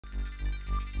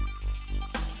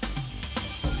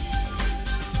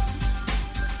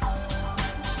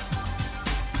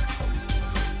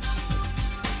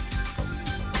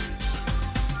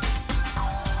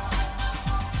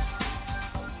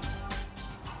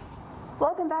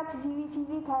Welcome back to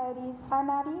Cvtv Coyotes. I'm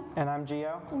Abby. And I'm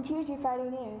Gio. And here's your Friday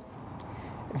news.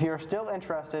 If you are still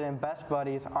interested in Best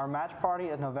Buddies, our match party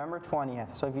is November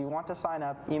 20th. So if you want to sign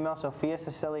up, email Sophia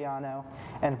Siciliano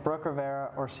and Brooke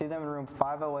Rivera or see them in room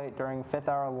 508 during 5th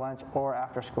hour lunch or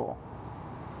after school.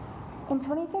 In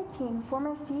 2013,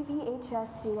 former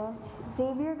CVHS student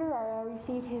Xavier Guerrero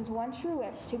received his one true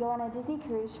wish to go on a Disney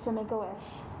cruise for Make-A-Wish.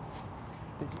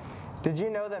 Did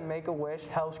you know that Make-A-Wish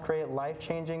helps create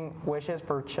life-changing wishes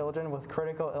for children with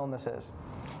critical illnesses?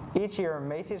 Each year,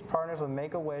 Macy's partners with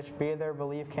Make-A-Wish via their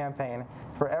Believe campaign.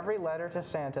 For every letter to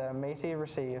Santa Macy's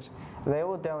receives, they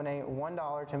will donate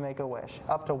 $1 to Make-A-Wish,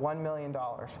 up to $1 million.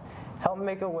 Help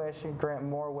Make-A-Wish grant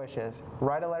more wishes.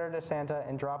 Write a letter to Santa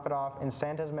and drop it off in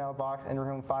Santa's mailbox in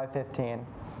room 515.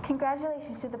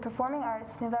 Congratulations to the Performing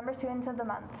Arts November Students of the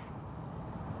Month.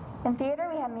 In theater,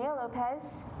 we have Mia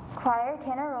Lopez, choir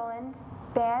Tanner Rowland,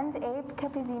 band Abe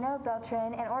Capizino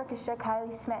Beltran, and orchestra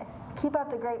Kylie Smith. Keep up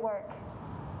the great work.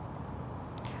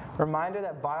 Reminder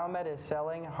that Biomed is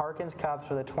selling Harkins cups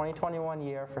for the 2021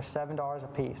 year for $7 a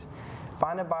piece.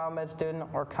 Find a Biomed student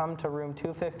or come to room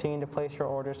 215 to place your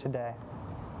orders today.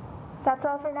 That's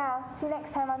all for now. See you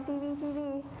next time on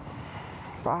Cvtv.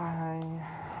 Bye.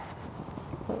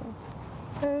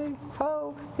 Hey,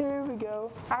 ho, here we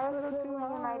go. I was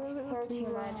swiveling my hair too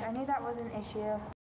much. I knew that was an issue.